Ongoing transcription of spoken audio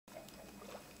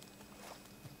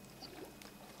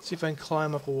See if I can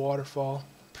climb up a waterfall.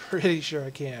 Pretty sure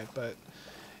I can't, but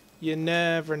you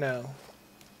never know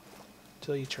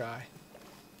till you try.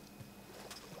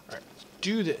 Alright, let's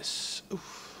do this.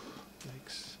 Oof.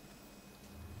 Yikes.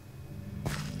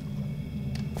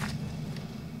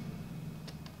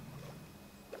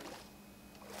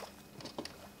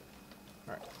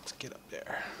 Alright, let's get up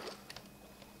there.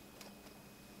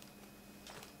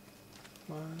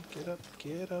 Come on, get up,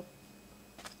 get up.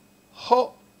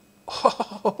 Oh!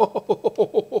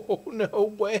 Oh,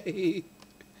 no way!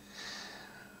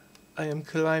 I am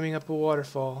climbing up a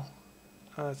waterfall.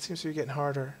 It seems to be getting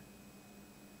harder.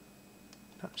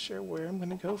 Not sure where I'm going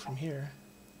to go from here.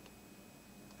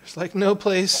 There's like no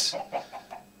place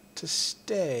to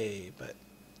stay, but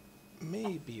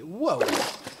maybe... Whoa!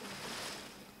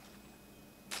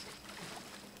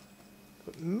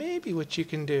 But maybe what you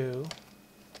can do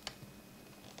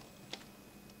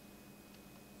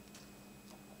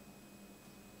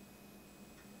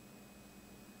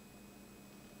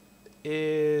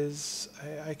is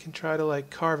I can try to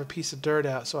like carve a piece of dirt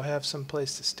out so I have some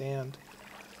place to stand.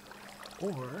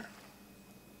 Or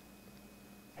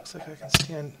looks like I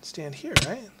can stand here,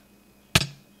 right?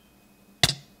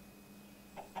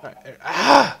 Alright.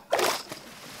 Ah!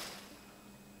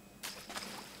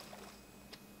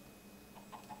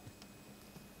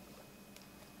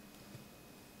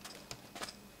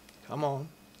 Come on.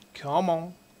 Come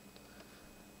on.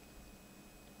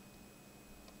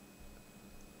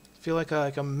 Feel like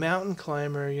a mountain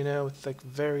climber, you know, with like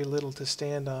very little to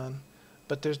stand on.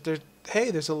 But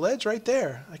hey, there's a ledge right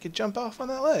there. I could jump off on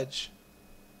that ledge.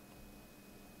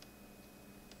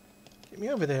 Get me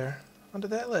over there, onto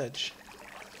that ledge.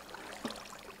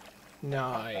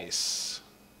 Nice.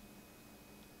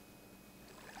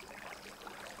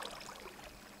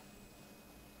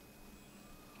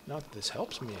 Not that this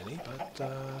helps me any, but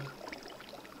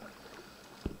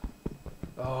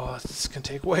oh, this can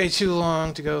take way too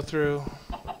long to go through.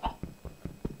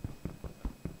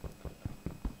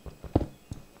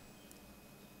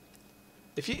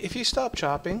 If you stop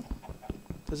chopping,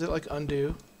 does it like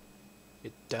undo?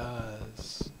 It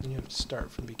does. And you have to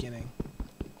start from the beginning.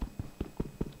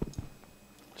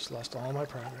 Just lost all my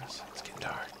progress. It's getting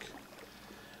dark.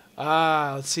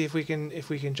 Ah, let's see if we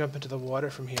can jump into the water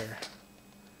from here.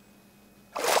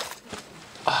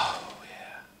 Oh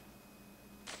yeah.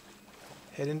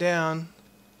 Heading down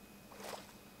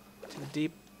to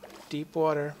the deep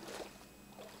water.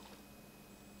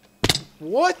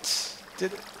 What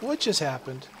just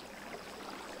happened?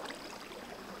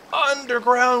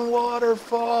 Underground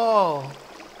waterfall!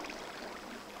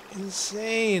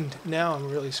 Insane. Now I'm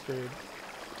really screwed.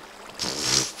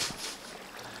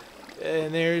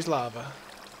 And there's lava.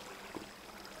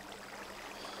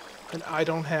 And I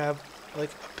don't have, like,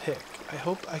 a pick. I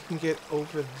hope I can get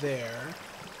over there.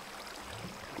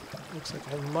 Looks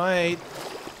like I might.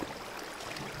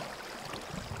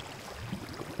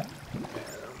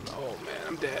 Oh man,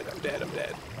 I'm dead. I'm dead. I'm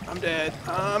dead. I'm dead.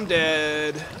 I'm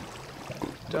dead.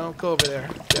 Don't go over there.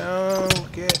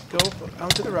 Don't go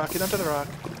onto the rock. Get onto the rock.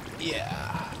 Yeah.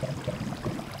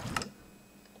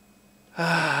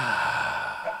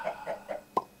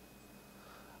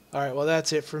 Alright, well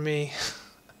that's it for me.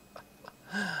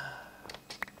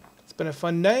 It's been a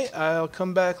fun night. I'll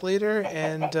come back later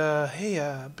and, hey,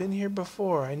 I've been here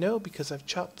before. I know because I've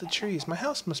chopped the trees. My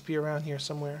house must be around here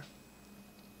somewhere.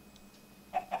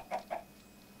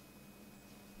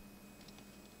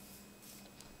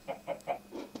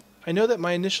 I know that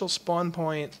my initial spawn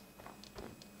point...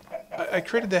 I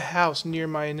created the house near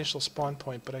my initial spawn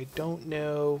point, but I don't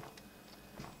know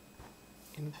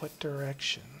in what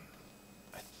direction.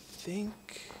 I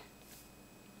think...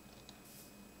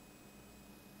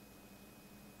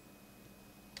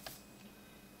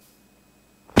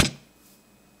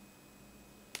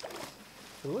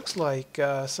 It looks like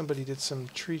somebody did some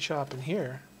tree chopping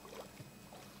here.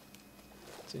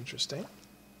 It's interesting.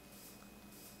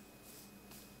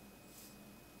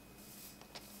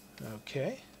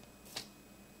 Okay.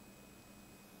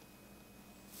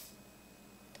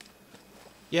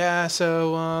 Yeah,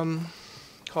 so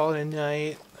call it a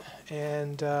night,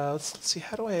 and let's see,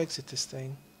 how do I exit this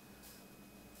thing?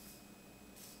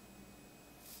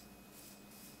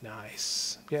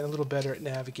 Nice. I'm getting a little better at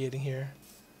navigating here.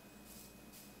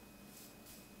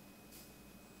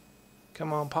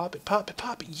 Come on, pop it, pop it,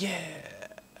 pop it. Yeah!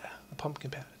 A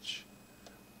pumpkin patch.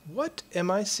 What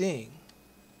am I seeing?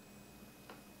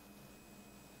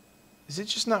 Is it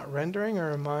just not rendering,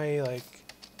 or am I, like...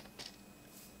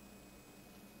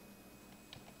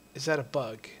 Is that a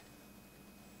bug?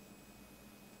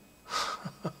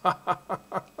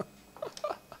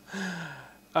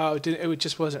 Oh, it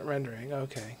just wasn't rendering.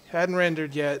 Okay. Hadn't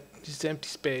rendered yet. Just empty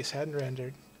space. Hadn't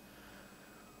rendered.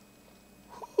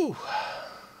 Whew.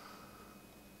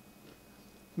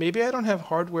 Maybe I don't have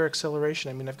hardware acceleration.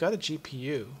 I mean, I've got a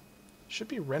GPU. Should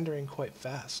be rendering quite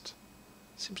fast.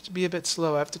 Seems to be a bit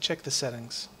slow. I have to check the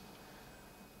settings.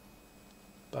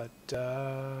 But,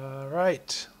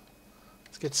 right.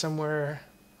 Let's get somewhere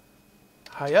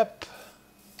high up.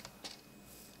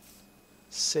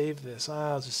 Save this.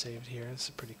 I'll just save it here. This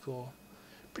is pretty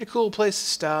cool place to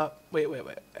stop. Wait.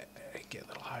 I get a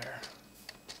little higher.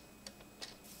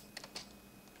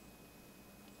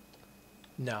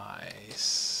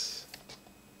 Nice.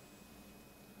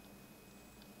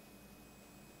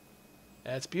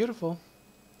 That's beautiful.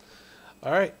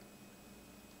 All right.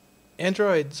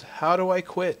 Androids, how do I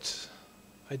quit?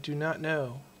 I do not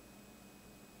know.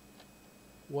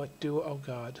 Oh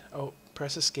God. Oh,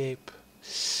 press escape.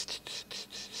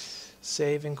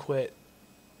 Save and quit.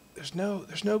 There's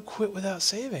no quit without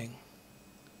saving.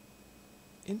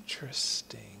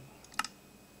 Interesting.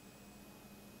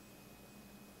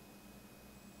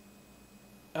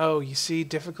 Oh, you see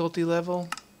difficulty level?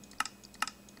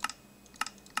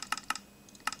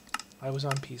 I was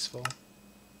on peaceful.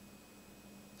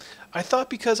 I thought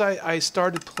because I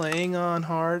started playing on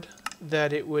hard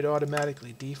that it would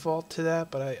automatically default to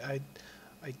that, but I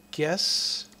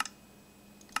guess...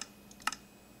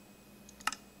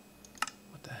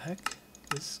 What the heck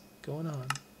is going on?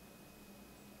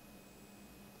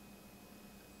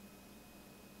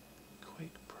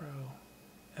 Quake Pro.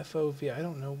 FOV. I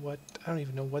don't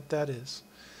even know what that is.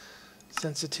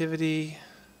 Sensitivity.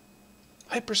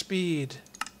 Hyperspeed.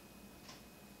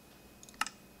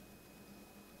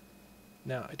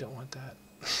 No, I don't want that.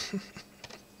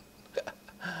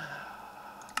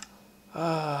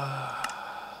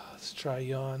 Let's try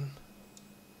yawn.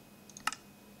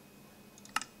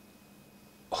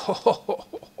 Oh,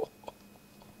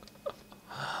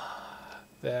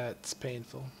 that's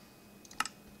painful.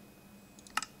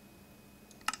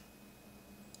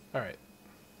 All right.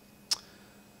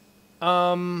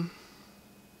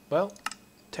 Well,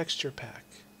 texture pack.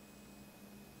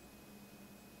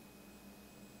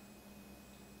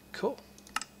 Cool.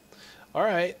 All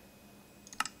right.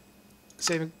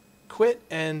 Save and quit,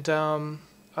 and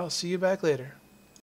I'll see you back later.